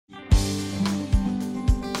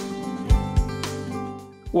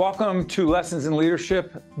Welcome to Lessons in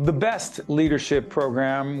Leadership, the best leadership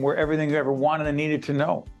program where everything you ever wanted and needed to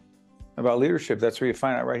know about leadership. That's where you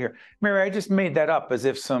find out right here. Mary, I just made that up as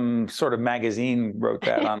if some sort of magazine wrote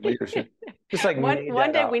that on leadership. Just like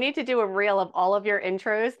one day we need to do a reel of all of your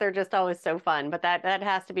intros. They're just always so fun, but that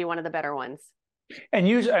has to be one of the better ones. And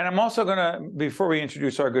I'm also going to, before we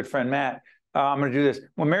introduce our good friend Matt, I'm going to do this.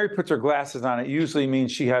 When Mary puts her glasses on, it usually means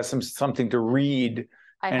she has something to read.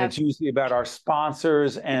 It's usually about our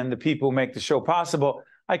sponsors and the people who make the show possible.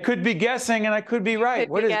 I could be guessing and I could be right.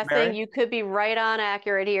 What is it, Mary? You could be right on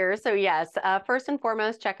accurate here. So yes, first and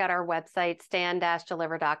foremost, check out our website,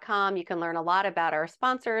 stand-deliver.com. You can learn a lot about our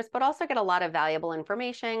sponsors, but also get a lot of valuable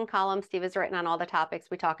information. Columns Steve has written on all the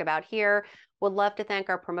topics we talk about here. Would love to thank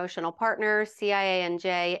our promotional partners,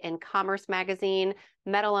 CIA&J and Commerce Magazine,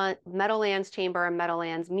 Meadowlands Chamber and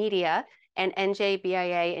Meadowlands Media, and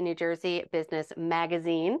NJBIA in New Jersey Business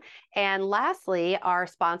Magazine. And lastly, our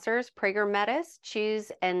sponsors, Prager Metis,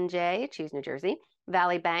 Choose NJ, Choose New Jersey,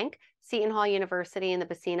 Valley Bank, Seton Hall University and the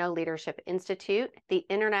Bacino Leadership Institute, the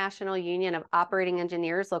International Union of Operating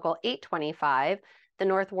Engineers, Local 825, the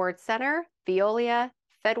North Ward Center, Veolia,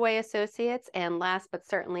 Fedway Associates, and last but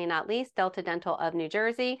certainly not least, Delta Dental of New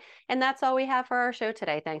Jersey. And that's all we have for our show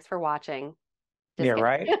today. Thanks for watching. Yeah,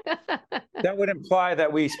 right. That would imply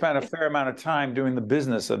that we spent a fair amount of time doing the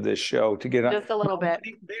business of this show to get just a little bit.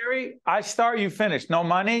 Mary, I start, you finish. No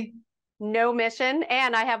money, no mission.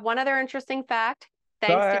 And I have one other interesting fact.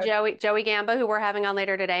 Thanks to Joey Gamba, who we're having on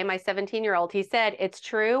later today, my 17-year-old. He said it's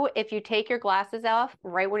true. If you take your glasses off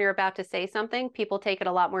right when you're about to say something, people take it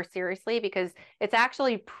a lot more seriously because it's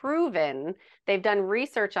actually proven. They've done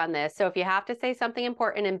research on this. So if you have to say something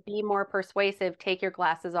important and be more persuasive, take your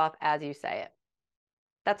glasses off as you say it.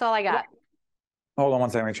 That's all I got. Hold on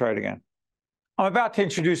one second. Let me try it again. I'm about to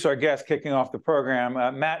introduce our guest kicking off the program,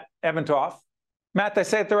 Matt Eventoff. Matt, did I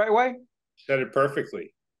say it the right way? Said it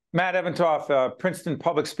perfectly. Matt Eventoff, Princeton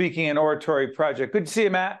Public Speaking and Oratory Project. Good to see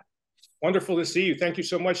you, Matt. Wonderful to see you. Thank you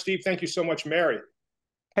so much, Steve. Thank you so much, Mary.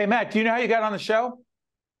 Hey, Matt, do you know how you got on the show?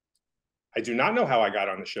 I do not know how I got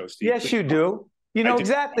on the show, Steve. Yes, you do. You know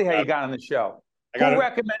exactly how you got on the show.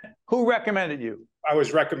 Who recommended you? I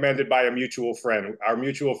was recommended by a mutual friend, our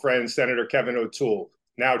mutual friend, Senator Kevin O'Toole,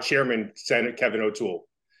 now Chairman Senator Kevin O'Toole.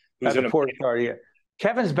 Who's in Port Authority.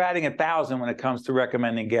 Kevin's batting 1,000 when it comes to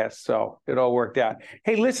recommending guests, so it all worked out.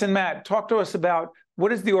 Hey, listen, Matt, talk to us about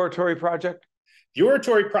what is the Oratory Project? The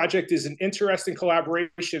Oratory Project is an interesting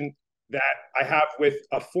collaboration that I have with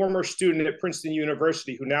a former student at Princeton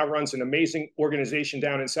University who now runs an amazing organization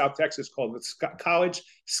down in South Texas called the College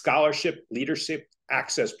Scholarship Leadership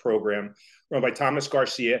Access Program, run by Thomas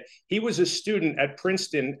Garcia. He was a student at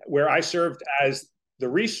Princeton where I served as the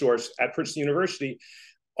resource at Princeton University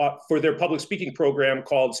for their public speaking program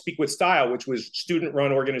called Speak with Style, which was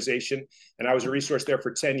student-run organization. And I was a resource there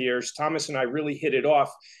for 10 years. Thomas and I really hit it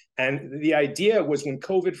off. And the idea was when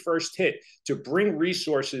COVID first hit to bring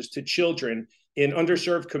resources to children in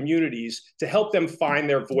underserved communities to help them find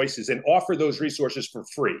their voices and offer those resources for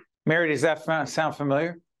free. Mary, does that sound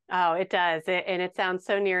familiar? Oh, it does. And it sounds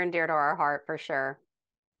so near and dear to our heart for sure.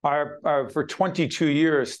 For 22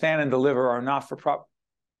 years, Stand and Deliver are not-for-profit.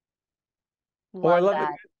 I love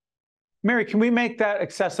that. Mary, can we make that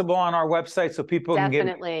accessible on our website so people can get it?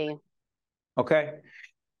 Definitely. Okay.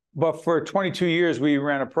 But for 22 years, we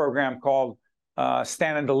ran a program called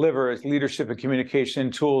Stand and Deliver as leadership and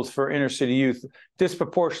communication tools for inner city youth,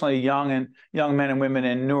 disproportionately young men and women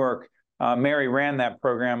in Newark. Mary ran that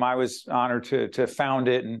program. I was honored to found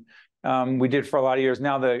it, and we did for a lot of years.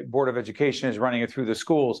 Now the Board of Education is running it through the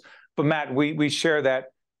schools. But Matt, we share that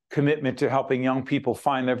commitment to helping young people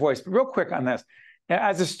find their voice. But real quick on this,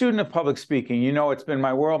 as a student of public speaking, you know it's been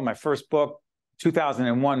my world. My first book,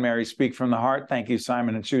 2001, Mary, Speak from the Heart. Thank you,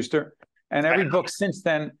 Simon & Schuster. And every book since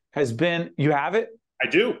then has been, you have it? I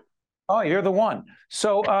do. Oh, you're the one.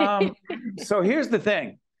 So, so here's the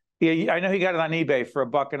thing. Yeah, I know he got it on eBay for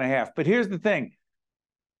 $1.50, but here's the thing.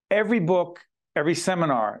 Every book, every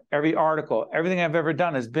seminar, every article, everything I've ever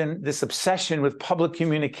done has been this obsession with public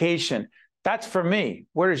communication. That's for me.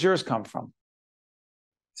 Where does yours come from?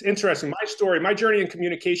 It's interesting. My story, my journey in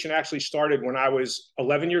communication actually started when I was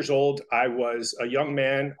 11 years old. I was a young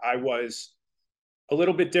man. I was a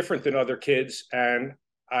little bit different than other kids. And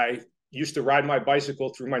I used to ride my bicycle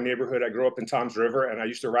through my neighborhood. I grew up in Toms River, and I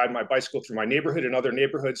used to ride my bicycle through my neighborhood and other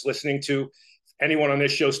neighborhoods listening to, anyone on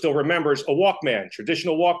this show still remembers, a Walkman,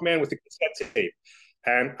 traditional Walkman with a cassette tape.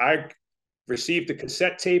 And I received a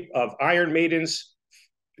cassette tape of Iron Maiden's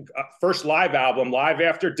first live album, Live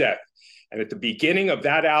After Death. And at the beginning of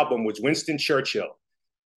that album was Winston Churchill.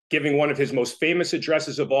 giving one of his most famous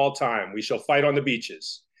addresses of all time, "We shall fight on the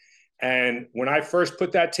beaches." And when I first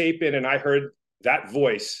put that tape in and I heard that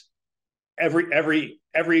voice, every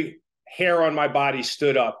hair on my body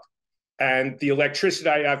stood up, and the electricity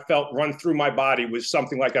I felt run through my body was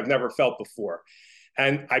something like I've never felt before.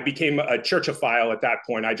 And I became a Churchophile at that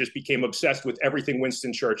point. I just became obsessed with everything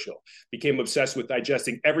Winston Churchill, became obsessed with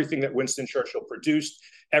digesting everything that Winston Churchill produced,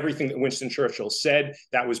 everything that Winston Churchill said.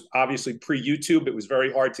 That was obviously pre-YouTube. It was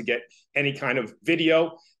very hard to get any kind of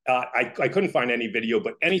video. I couldn't find any video,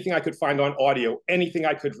 but anything I could find on audio, anything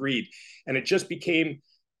I could read. And it just became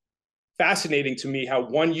fascinating to me how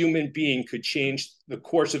one human being could change the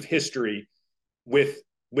course of history with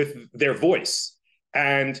their voice.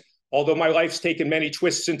 And although my life's taken many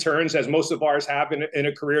twists and turns, as most of ours have in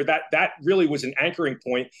a career, that really was an anchoring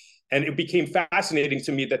point. And it became fascinating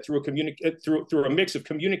to me that through a mix of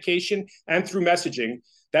communication and through messaging,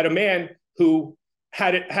 that a man who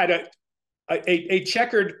had a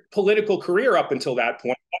checkered political career up until that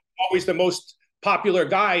point, always the most popular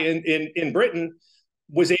guy in Britain,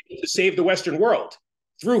 was able to save the Western world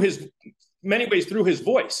through his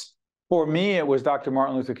voice. For me, it was Dr.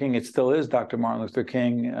 Martin Luther King. It still is Dr. Martin Luther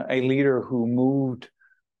King, a leader who moved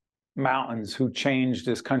mountains, who changed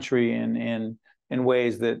this country in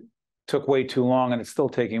ways that took way too long, and it's still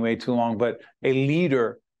taking way too long, but a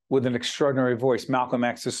leader with an extraordinary voice. Malcolm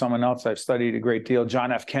X is someone else I've studied a great deal.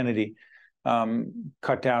 John F. Kennedy,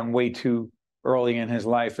 cut down way too early in his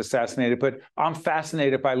life, assassinated. But I'm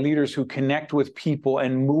fascinated by leaders who connect with people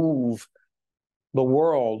and move the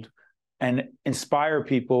world and inspire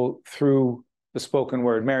people through the spoken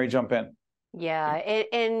word. Mary, jump in. Yeah,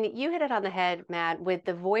 and you hit it on the head, Matt, with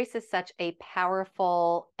the voice is such a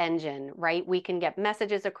powerful engine, right? We can get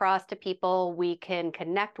messages across to people, we can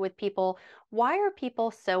connect with people. Why are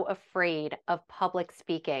people so afraid of public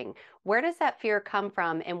speaking? Where does that fear come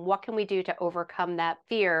from, and what can we do to overcome that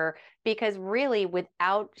fear? Because really,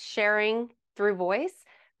 without sharing through voice,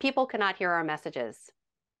 people cannot hear our messages.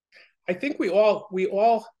 I think we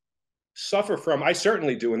all suffer from, I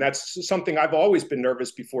certainly do, and that's something I've always been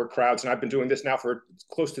nervous before crowds, and I've been doing this now for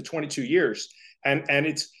close to 22 years, and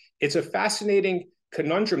it's a fascinating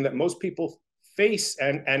conundrum that most people face,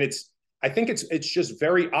 and I think it's just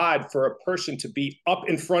very odd for a person to be up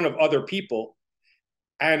in front of other people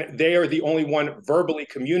and they are the only one verbally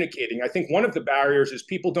communicating. I think one of the barriers is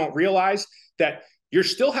people don't realize that you're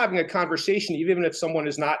still having a conversation even if someone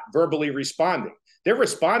is not verbally responding. They're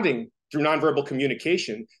responding through nonverbal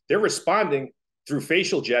communication. They're responding through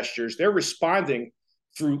facial gestures. They're responding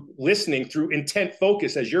through listening, through intent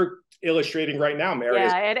focus, as you're illustrating right now, Mary.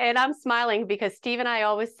 Yeah, and I'm smiling because Steve and I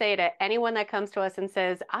always say to anyone that comes to us and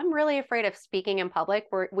says, I'm really afraid of speaking in public,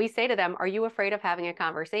 we say to them, are you afraid of having a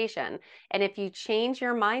conversation? And if you change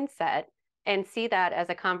your mindset and see that as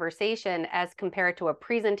a conversation as compared to a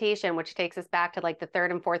presentation, which takes us back to like the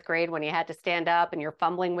 3rd and 4th grade when you had to stand up and you're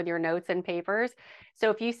fumbling with your notes and papers. So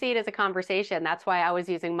if you see it as a conversation, that's why I was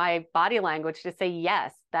using my body language to say,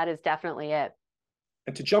 yes, that is definitely it.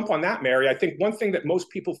 And to jump on that, Mary, I think one thing that most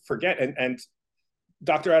people forget, and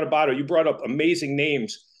Dr. Adebato, you brought up amazing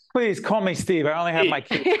names. Please call me Steve. I only have my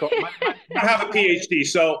kids. I have a PhD,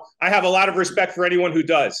 so I have a lot of respect for anyone who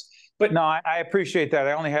does. But no, I appreciate that.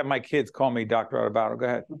 I only have my kids call me Dr. Adebato. Go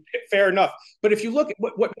ahead. Fair enough. But if you look at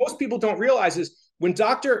what most people don't realize is when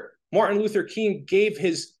Dr. Martin Luther King gave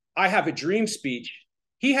his I Have a Dream speech,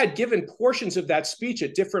 he had given portions of that speech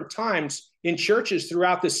at different times in churches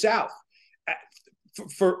throughout the South.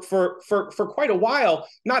 For quite a while,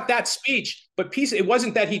 not that speech, but peace. It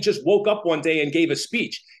wasn't that he just woke up one day and gave a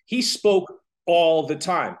speech. He spoke all the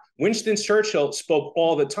time. Winston Churchill spoke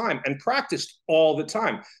all the time and practiced all the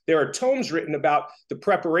time. There are tomes written about the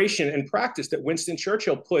preparation and practice that Winston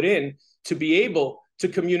Churchill put in to be able to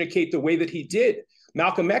communicate the way that he did.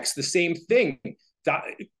 Malcolm X, the same thing.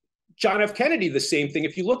 John F. Kennedy, the same thing.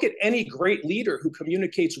 If you look at any great leader who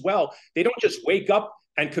communicates well, they don't just wake up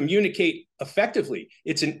and communicate effectively.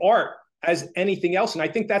 It's an art as anything else. And I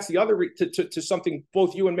think that's the other, to something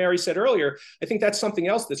both you and Mary said earlier, I think that's something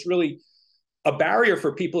else that's really a barrier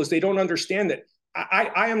for people is they don't understand that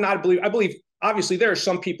I am not a believer. I believe, obviously, there are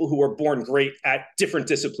some people who are born great at different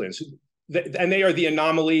disciplines, and they are the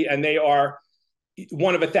anomaly, and they are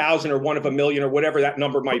one of 1,000 or one of 1,000,000 or whatever that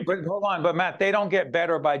number might be. But hold on, but Matt, they don't get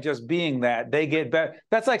better by just being that. They get better.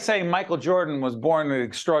 That's like saying Michael Jordan was born with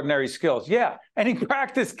extraordinary skills. Yeah, and he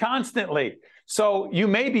practiced constantly. So you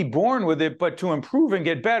may be born with it, but to improve and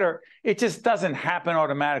get better, it just doesn't happen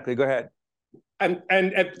automatically. Go ahead. And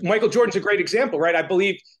Michael Jordan's a great example, right? I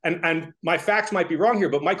believe, and my facts might be wrong here,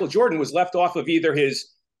 but Michael Jordan was left off of either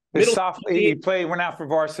his he went out for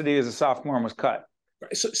varsity as a sophomore and was cut.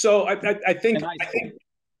 So I think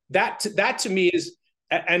that to me is,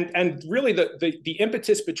 and really the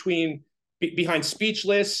impetus behind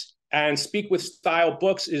Speechless and Speak with Style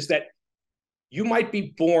books is that you might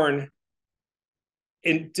be born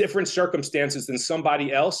in different circumstances than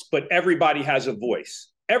somebody else, but everybody has a voice.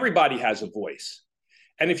 Everybody has a voice.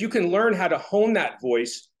 And if you can learn how to hone that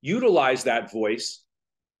voice, utilize that voice,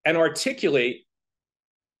 and articulate,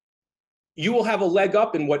 you will have a leg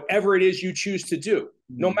up in whatever it is you choose to do,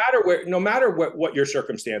 no matter what your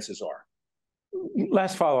circumstances are.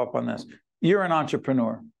 Last follow up on this. You're an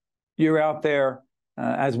entrepreneur. You're out there,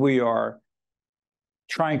 as we are,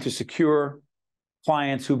 trying to secure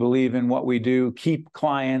clients who believe in what we do, keep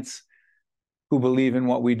clients who believe in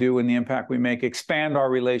what we do and the impact we make, expand our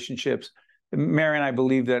relationships. Mary and I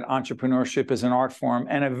believe that entrepreneurship is an art form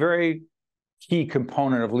and a very key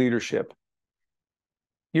component of leadership.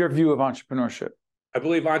 Your view of entrepreneurship? I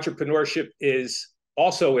believe entrepreneurship is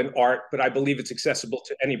also an art, but I believe it's accessible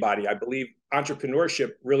to anybody. I believe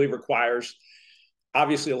entrepreneurship really requires,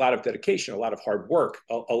 obviously, a lot of dedication, a lot of hard work,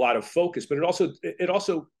 a lot of focus, but it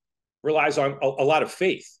also relies on a lot of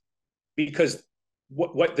faith, because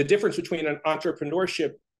what the difference between an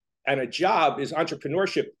entrepreneurship and a job is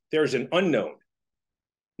entrepreneurship, there's an unknown.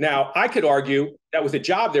 Now, I could argue that with a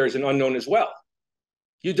job, there is an unknown as well.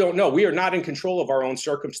 You don't know. We are not in control of our own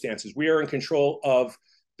circumstances. We are in control of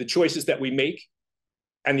the choices that we make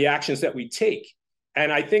and the actions that we take.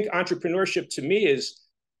 And I think entrepreneurship to me is,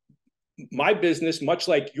 my business, much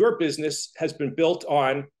like your business, has been built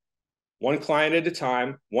on one client at a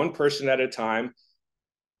time, one person at a time,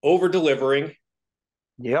 over delivering.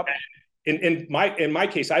 Yep. In my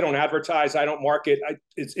case, I don't advertise, I don't market.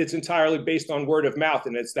 It's entirely based on word of mouth,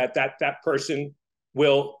 and it's that person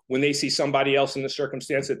will, when they see somebody else in the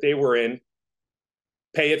circumstance that they were in,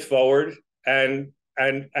 pay it forward and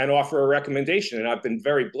offer a recommendation. And I've been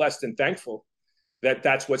very blessed and thankful that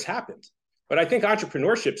that's what's happened. But I think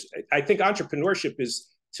entrepreneurship is,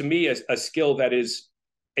 to me, a skill that is,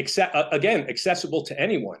 accessible to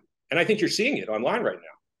anyone. And I think you're seeing it online right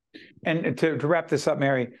now. And to wrap this up,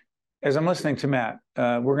 Mary, as I'm listening to Matt,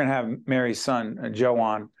 we're going to have Mary's son, Joe,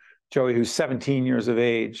 on. Joey, who's 17 years of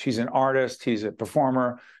age. He's an artist. He's a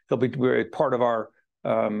performer. We're part of our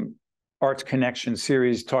Arts Connection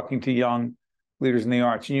series, talking to young leaders in the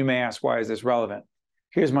arts. And you may ask, why is this relevant?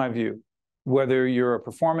 Here's my view. Whether you're a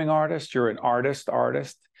performing artist, you're an artist,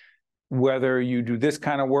 whether you do this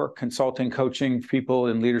kind of work, consulting, coaching people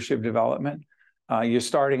in leadership development, you're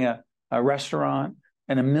starting a restaurant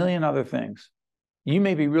and a million other things. You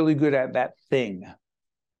may be really good at that thing,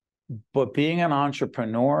 but being an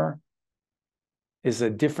entrepreneur is a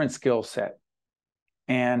different skill set.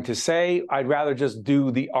 And to say, I'd rather just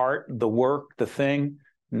do the art, the work, the thing,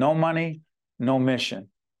 no money, no mission,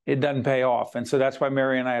 it doesn't pay off. And so that's why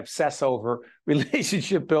Mary and I obsess over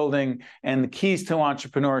relationship building and the keys to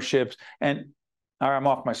entrepreneurship. And all right, I'm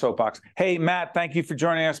off my soapbox. Hey, Matt, thank you for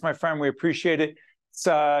joining us, my friend. We appreciate it.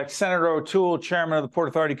 Senator O'Toole, chairman of the Port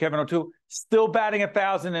Authority, Kevin O'Toole, still batting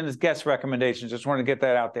 1,000 in his guest recommendations. Just wanted to get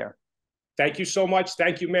that out there. Thank you so much.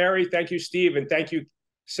 Thank you, Mary. Thank you, Steve. And thank you,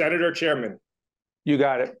 Senator Chairman. You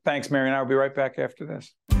got it. Thanks, Mary. And I will be right back after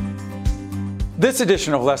this. This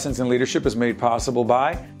edition of Lessons in Leadership is made possible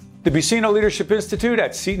by the Buccino Leadership Institute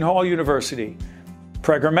at Seton Hall University,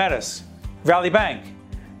 Prager Metis, Valley Bank,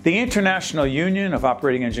 the International Union of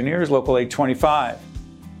Operating Engineers, Local 825,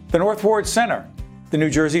 the North Ward Center, the New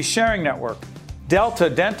Jersey Sharing Network, Delta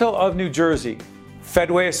Dental of New Jersey,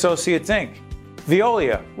 Fedway Associates, Inc.,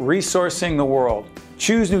 Veolia, resourcing the world,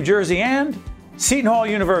 Choose New Jersey, and Seton Hall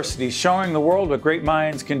University, showing the world what great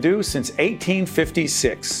minds can do since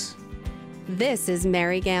 1856. This is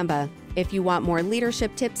Mary Gamba. If you want more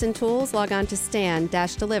leadership tips and tools, log on to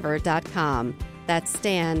stand-deliver.com. That's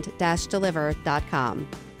stand-deliver.com.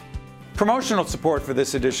 Promotional support for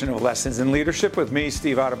this edition of Lessons in Leadership with me,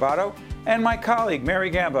 Steve Adubato, and my colleague, Mary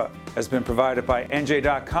Gamba, has been provided by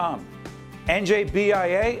NJ.com,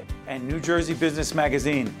 NJBIA, and New Jersey Business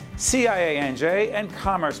Magazine, CIA NJ, and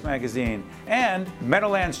Commerce Magazine, and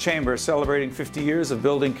Meadowlands Chamber, celebrating 50 years of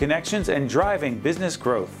building connections and driving business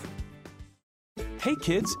growth. Hey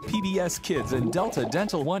kids, PBS Kids and Delta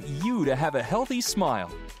Dental want you to have a healthy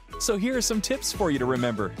smile. So here are some tips for you to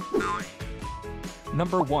remember.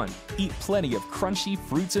 Number 1, eat plenty of crunchy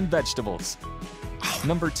fruits and vegetables.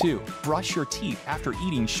 Number 2, brush your teeth after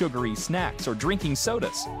eating sugary snacks or drinking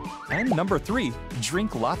sodas. And number 3,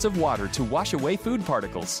 drink lots of water to wash away food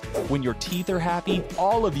particles. When your teeth are happy,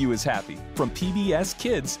 all of you is happy. From PBS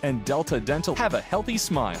Kids and Delta Dental, have a healthy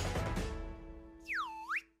smile.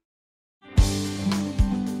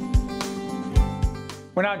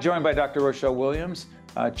 We're now joined by Dr. Rochelle Williams,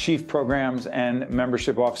 Chief Programs and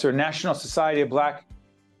Membership Officer, National Society of Black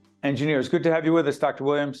Engineers. Good to have you with us, Dr.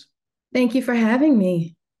 Williams. Thank you for having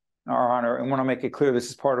me. Our honor. And want to make it clear, this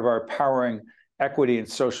is part of our Powering Equity and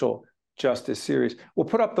Social Justice series. We'll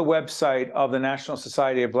put up the website of the National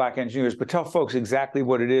Society of Black Engineers, but tell folks exactly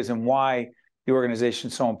what it is and why the organization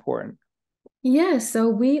is so important. Yes, so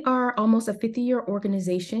we are almost a 50-year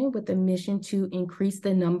organization with a mission to increase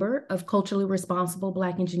the number of culturally responsible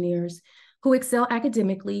Black engineers who excel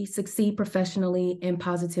academically, succeed professionally, and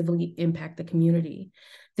positively impact the community.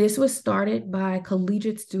 This was started by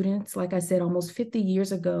collegiate students, like I said, almost 50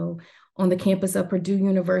 years ago on the campus of Purdue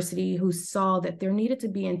University, who saw that there needed to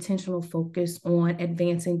be intentional focus on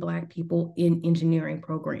advancing Black people in engineering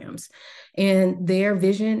programs. And their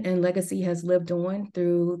vision and legacy has lived on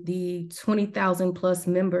through the 20,000 plus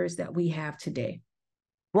members that we have today.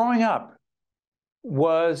 Growing up,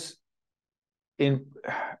 was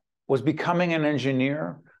becoming an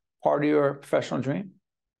engineer part of your professional dream?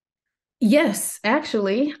 Yes,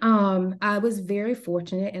 actually, I was very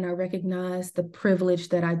fortunate, and I recognized the privilege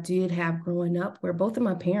that I did have growing up, where both of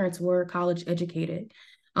my parents were college educated.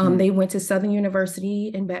 They went to Southern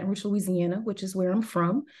University in Baton Rouge, Louisiana, which is where I'm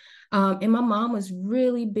from. And my mom was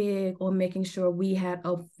really big on making sure we had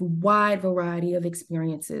a wide variety of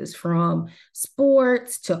experiences, from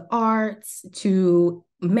sports to arts to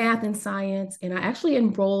math and science. And I actually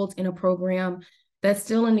enrolled in a program that's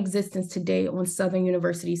still in existence today on Southern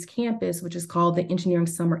University's campus, which is called the Engineering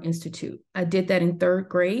Summer Institute. I did that in 3rd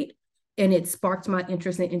grade, and it sparked my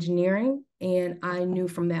interest in engineering. And I knew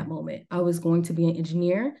from that moment I was going to be an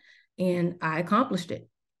engineer, and I accomplished it.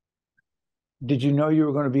 Did you know you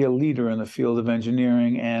were going to be a leader in the field of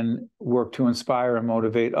engineering and work to inspire and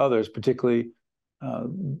motivate others, particularly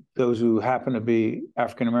those who happen to be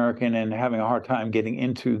African American and having a hard time getting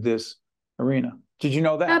into this arena? Did you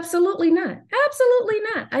know that? Absolutely not. Absolutely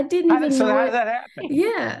not. I didn't even know how it. did that happen?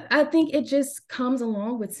 Yeah, I think it just comes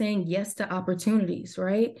along with saying yes to opportunities,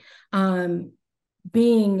 right? Not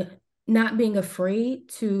being afraid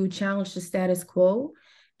to challenge the status quo.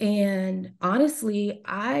 And honestly,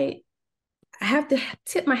 I have to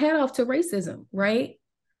tip my hat off to racism, right?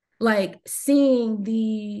 Like, seeing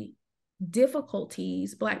the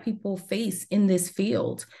difficulties Black people face in this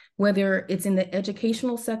field, whether it's in the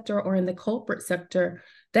educational sector or in the corporate sector,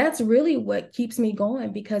 that's really what keeps me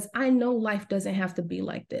going, because I know life doesn't have to be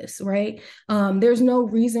like this, right? There's no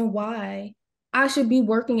reason why I should be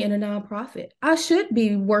working in a nonprofit. I should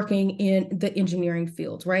be working in the engineering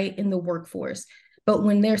field, right? In the workforce. But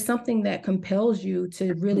when there's something that compels you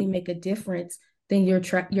to really make a difference, then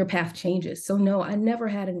your path changes. So no, I never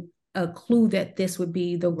had a clue that this would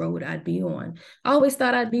be the road I'd be on. I always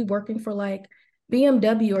thought I'd be working for like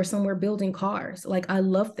BMW or somewhere building cars. Like, I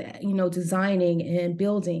love that, designing and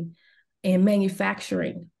building and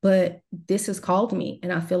manufacturing. But this has called me,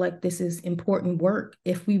 and I feel like this is important work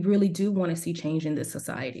if we really do want to see change in this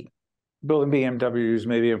society. Building BMWs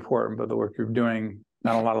may be important, but the work you're doing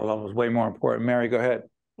on a lot of levels way more important. Mary, go ahead.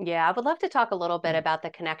 Yeah, I would love to talk a little bit about the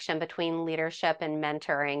connection between leadership and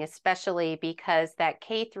mentoring, especially because that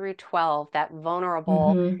K through 12, that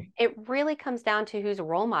vulnerable, it really comes down to whose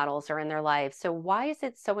role models are in their lives. So why is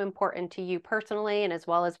it so important to you personally, and as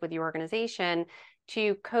well as with your organization,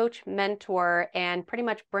 to coach, mentor, and pretty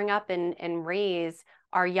much bring up and raise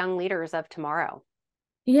our young leaders of tomorrow?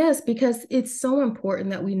 Yes, because it's so important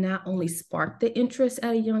that we not only spark the interest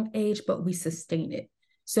at a young age, but we sustain it.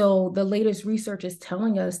 So the latest research is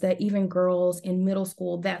telling us that even girls in middle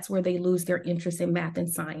school, that's where they lose their interest in math and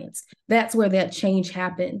science. That's where that change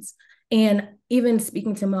happens. And even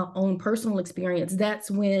speaking to my own personal experience, that's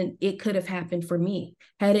when it could have happened for me,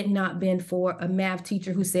 had it not been for a math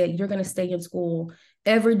teacher who said, you're going to stay in school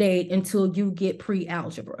every day until you get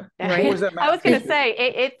pre-algebra, right? I was going to say,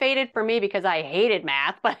 it faded for me because I hated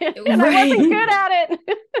math, but and I wasn't good at it.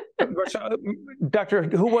 Doctor,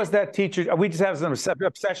 who was that teacher? We just have some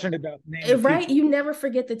obsession about names. Right? You never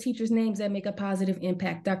forget the teachers' names that make a positive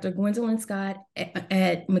impact. Dr. Gwendolyn Scott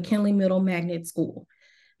at McKinley Middle Magnet School.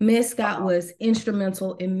 Miss Scott was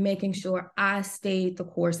instrumental in making sure I stayed the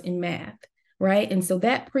course in math, right? And so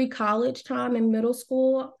that pre-college time in middle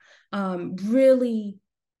school, really,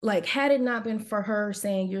 like, had it not been for her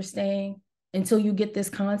saying, you're staying until you get this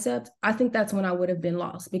concept, I think that's when I would have been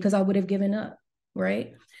lost, because I would have given up,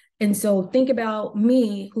 right? And so think about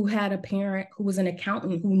me, who had a parent who was an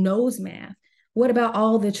accountant who knows math. What about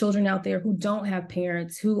all the children out there who don't have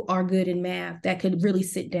parents who are good in math that could really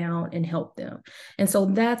sit down and help them? And so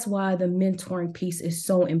that's why the mentoring piece is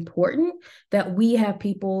so important, that we have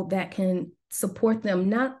people that can support them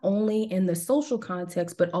not only in the social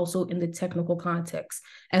context, but also in the technical context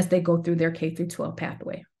as they go through their K through 12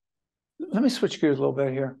 pathway. Let me switch gears a little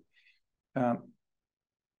bit here.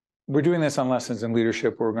 We're doing this on Lessons in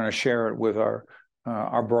Leadership. We're going to share it with our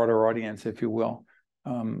broader audience, if you will,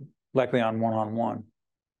 likely on one-on-one.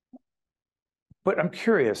 But I'm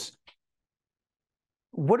curious,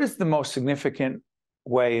 what is the most significant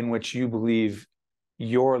way in which you believe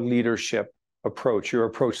your leadership approach, your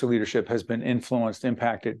approach to leadership has been influenced,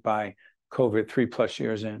 impacted by COVID 3+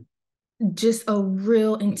 years in? Just a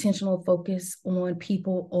real intentional focus on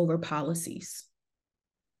people over policies.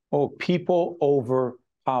 Oh, people over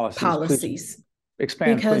policies. Policies. Please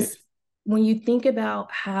expand, because please. When you think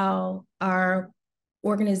about how our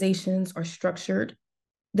organizations are structured,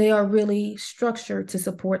 they are really structured to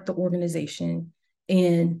support the organization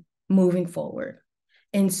in moving forward.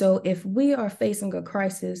 And so if we are facing a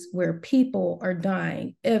crisis where people are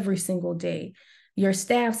dying every single day, your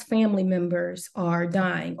staff's family members are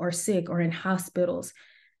dying or sick or in hospitals,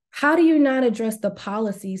 how do you not address the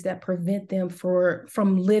policies that prevent them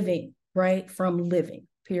from living, right? From living,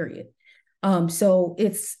 period. So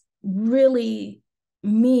it's really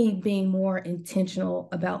me being more intentional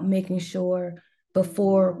about making sure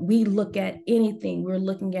before we look at anything, we're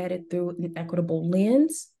looking at it through an equitable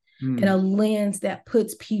lens and a lens that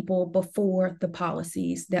puts people before the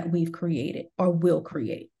policies that we've created or will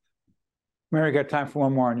create. Mary, got time for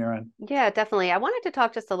one more on your end? Yeah, definitely. I wanted to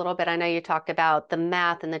talk just a little bit. I know you talked about the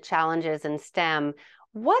math and the challenges in STEM.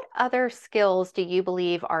 What other skills do you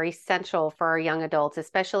believe are essential for our young adults,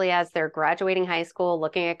 especially as they're graduating high school,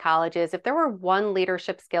 looking at colleges? If there were one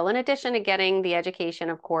leadership skill, in addition to getting the education,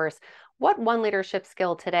 of course, what one leadership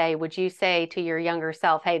skill today would you say to your younger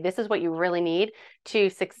self, hey, this is what you really need to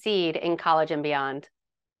succeed in college and beyond?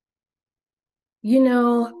 You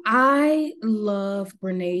know, I love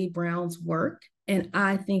Brene Brown's work, and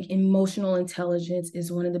I think emotional intelligence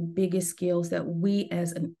is one of the biggest skills that we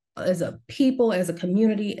as a people, as a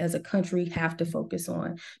community, as a country have to focus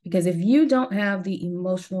on. Because if you don't have the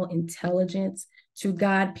emotional intelligence to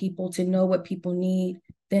guide people, to know what people need,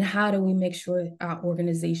 then how do we make sure our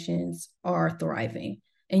organizations are thriving?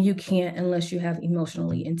 And you can't unless you have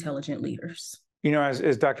emotionally intelligent leaders. You know,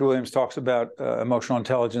 as Dr. Williams talks about emotional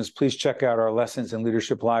intelligence, please check out our Lessons in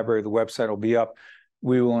Leadership library. The website will be up.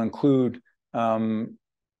 We will include,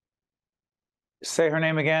 say her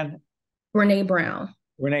name again? Brene Brown.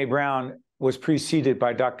 Brene Brown was preceded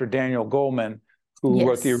by Dr. Daniel Goleman, who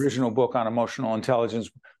wrote the original book on emotional intelligence,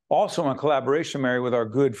 also in collaboration, Mary, with our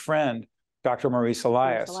good friend, Dr. Maurice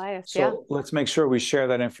Elias. So let's make sure we share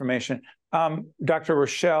that information. Dr.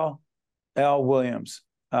 Rochelle L. Williams,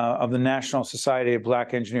 of the National Society of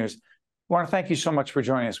Black Engineers. I want to thank you so much for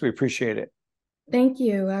joining us. We appreciate it. Thank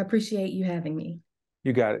you. I appreciate you having me.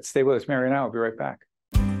 You got it. Stay with us. Mary and I will be right back.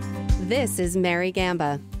 This is Mary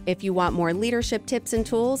Gamba. If you want more leadership tips and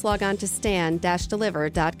tools, log on to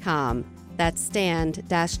stand-deliver.com. That's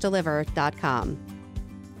stand-deliver.com.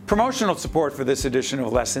 Promotional support for this edition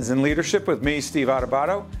of Lessons in Leadership with me, Steve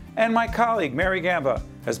Adubato, and my colleague, Mary Gamba,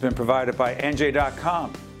 has been provided by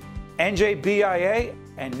NJ.com, NJBIA,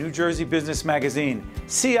 and New Jersey Business Magazine,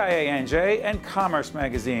 CIANJ, and Commerce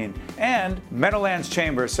Magazine, and Meadowlands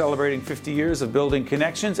Chamber, celebrating 50 years of building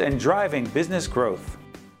connections and driving business growth.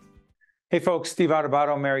 Hey folks, Steve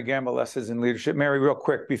Adubato, Mary Gamba, Lessons in Leadership. Mary, real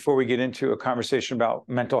quick, before we get into a conversation about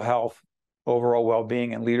mental health, overall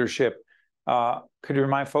well-being, and leadership, could you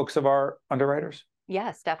remind folks of our underwriters?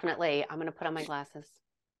 Yes, definitely. I'm going to put on my glasses.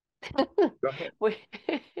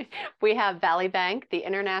 We have Valley Bank, the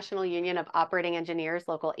International Union of Operating Engineers,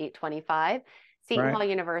 Local 825, Seton Hall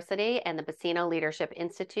University, and the Bacino Leadership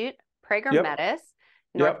Institute, Prager Metis,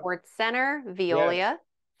 Northward Center, Veolia,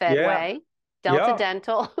 Fedway, Delta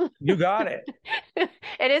Dental. You got it.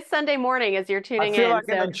 It is Sunday morning as you're tuning in. I feel like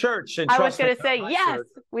I'm in church. I was going to say, yes,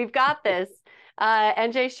 we've got this.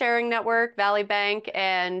 NJ Sharing Network, Valley Bank,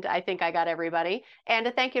 and I think I got everybody. And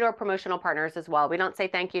a thank you to our promotional partners as well. We don't say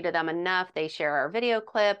thank you to them enough. They share our video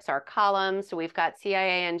clips, our columns. So we've got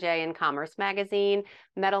CIANJ and Commerce Magazine,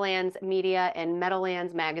 Meadowlands Media and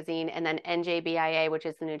Meadowlands Magazine, and then NJBIA, which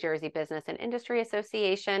is the New Jersey Business and Industry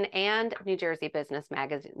Association, and New Jersey Business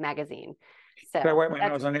Magazine. So can I wipe my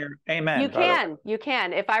nose on here? Amen. You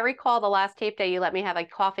can. If I recall, the last tape day, you let me have a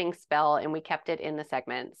coughing spell, and we kept it in the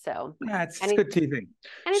segment. So it's good teething.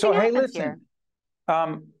 So hey, listen,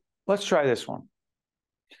 let's try this one.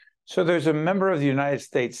 So there's a member of the United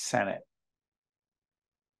States Senate,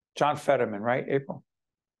 John Fetterman, right? April,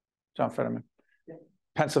 John Fetterman,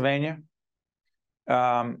 Pennsylvania,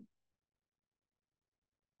 who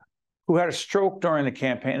had a stroke during the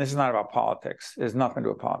campaign. This is not about politics. There's nothing to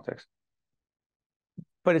do with politics.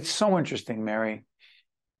 But it's so interesting, Mary.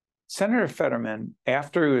 Senator Fetterman,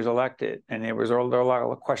 after he was elected, and there were a lot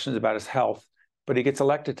of questions about his health, but he gets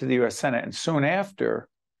elected to the U.S. Senate, and soon after,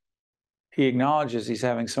 he acknowledges he's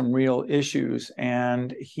having some real issues,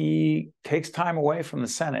 and he takes time away from the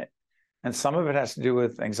Senate. And some of it has to do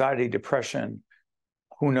with anxiety, depression.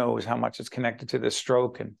 Who knows how much it's connected to this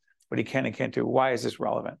stroke and what he can and can't do. Why is this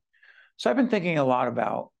relevant? So I've been thinking a lot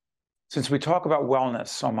about, since we talk about wellness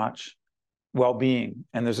so much, well-being,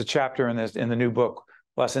 and there's a chapter in the new book,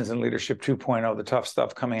 Lessons in Leadership 2.0, the tough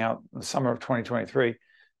stuff, coming out in the summer of 2023,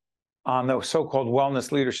 on the so-called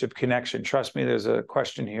wellness leadership connection. Trust me, there's a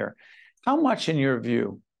question here. How much, in your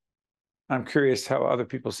view, I'm curious how other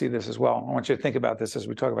people see this as well. I want you to think about this as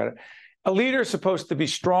we talk about it. A leader is supposed to be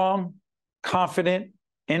strong, confident,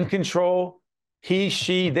 in control. He,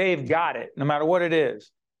 she, they've got it, no matter what it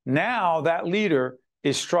is. Now that leader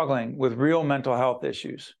is struggling with real mental health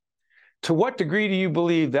issues. To what degree do you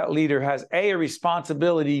believe that leader has A, a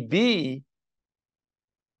responsibility, B,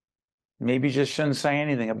 maybe just shouldn't say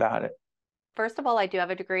anything about it? First of all, I do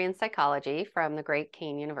have a degree in psychology from the great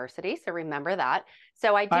Kean University, so remember that.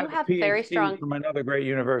 So I do have very strong from another great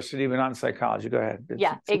university, but not in psychology. Go ahead.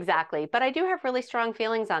 Yeah, exactly. But I do have really strong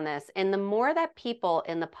feelings on this. And the more that people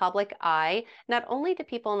in the public eye, not only do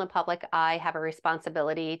people in the public eye have a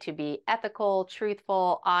responsibility to be ethical,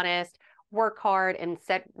 truthful, honest, work hard, and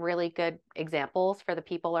set really good examples for the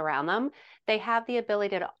people around them, they have the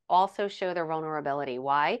ability to also show their vulnerability.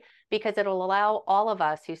 Why? Because it'll allow all of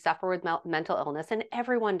us who suffer with mental illness, and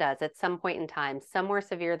everyone does at some point in time, some more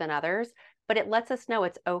severe than others, but it lets us know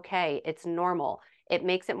it's okay, it's normal. It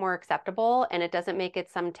makes it more acceptable, and it doesn't make it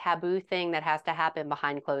some taboo thing that has to happen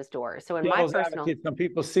behind closed doors. So in my personal... Some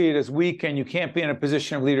people see it as weak, and you can't be in a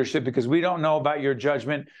position of leadership because we don't know about your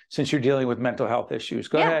judgment since you're dealing with mental health issues.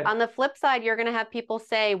 Go ahead. On the flip side, you're going to have people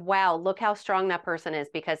say, wow, look how strong that person is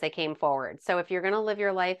because they came forward. So if you're going to live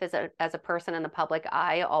your life as a person in the public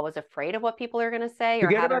eye, always afraid of what people are going to say or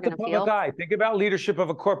how they're going to feel. Forget about the public eye. Think about leadership of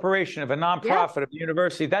a corporation, of a nonprofit, of a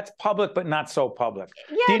university. That's public, but not so public.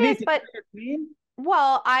 Yeah, it is, but...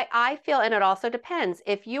 Well, I feel, and it also depends.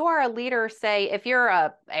 If you are a leader, say, if you're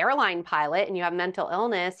a airline pilot and you have mental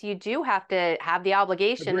illness, you do have to have the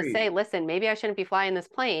obligation to say, listen, maybe I shouldn't be flying this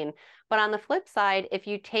plane. But on the flip side, if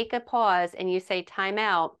you take a pause and you say, time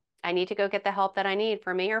out, I need to go get the help that I need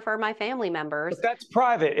for me or for my family members. But that's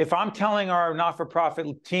private. If I'm telling our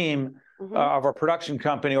not-for-profit team of our production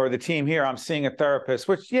company or the team here, I'm seeing a therapist,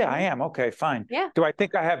 which, yeah, I am. Okay, fine. Yeah. Do I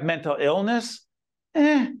think I have mental illness?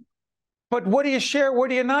 But what do you share? What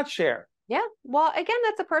do you not share? Yeah. Well, again,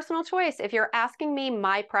 that's a personal choice. If you're asking me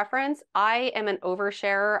my preference, I am an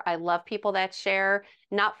oversharer. I love people that share,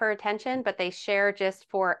 not for attention, but they share just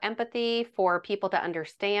for empathy, for people to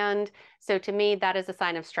understand. So to me, that is a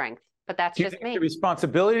sign of strength. But that's just me. Do you think it's a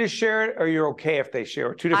responsibility to share it, or you're okay if they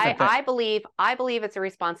share it? Two different things. I believe it's a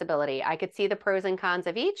responsibility. I could see the pros and cons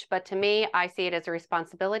of each, but to me, I see it as a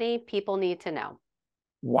responsibility. People need to know.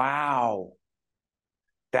 Wow.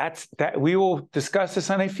 We will discuss this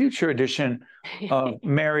on a future edition of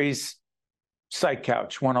Mary's Psych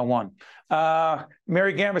Couch 101.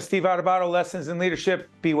 Mary Gamba, Steve Adubato, Lessons in Leadership.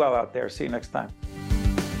 Be well out there. See you next time.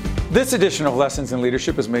 This edition of Lessons in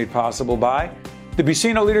Leadership is made possible by the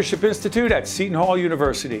Buccino Leadership Institute at Seton Hall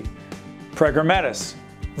University, Prager Metis,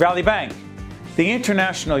 Valley Bank, the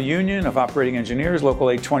International Union of Operating Engineers, Local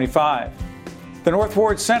 825, the North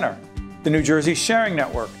Ward Center, the New Jersey Sharing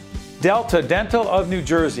Network, Delta Dental of New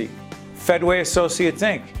Jersey, Fedway Associates,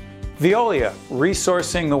 Inc., Veolia,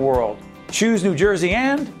 Resourcing the World, Choose New Jersey,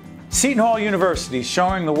 and Seton Hall University,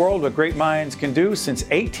 showing the world what great minds can do since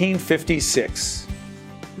 1856.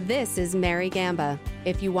 This is Mary Gamba.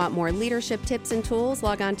 If you want more leadership tips and tools,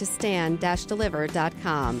 log on to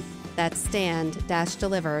stand-deliver.com. That's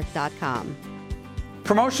stand-deliver.com.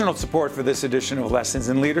 Promotional support for this edition of Lessons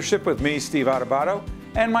in Leadership with me, Steve Adubato,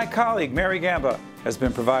 and my colleague, Mary Gamba, has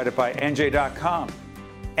been provided by NJ.com,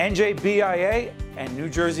 NJBIA, and New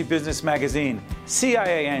Jersey Business Magazine,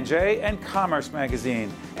 CIA NJ, and Commerce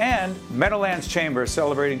Magazine, and Meadowlands Chamber,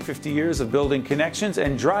 celebrating 50 years of building connections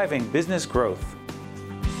and driving business growth.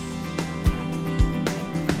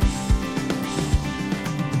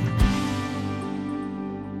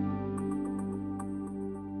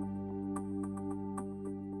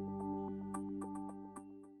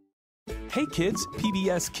 Hey kids,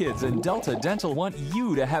 PBS Kids and Delta Dental want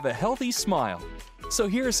you to have a healthy smile. So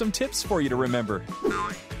here are some tips for you to remember.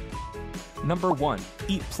 Number 1,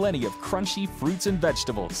 eat plenty of crunchy fruits and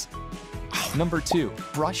vegetables. Number 2,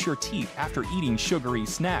 brush your teeth after eating sugary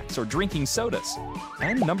snacks or drinking sodas.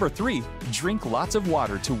 And number 3, drink lots of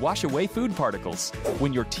water to wash away food particles.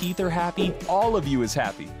 When your teeth are happy, all of you is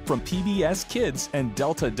happy. From PBS Kids and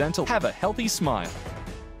Delta Dental, have a healthy smile.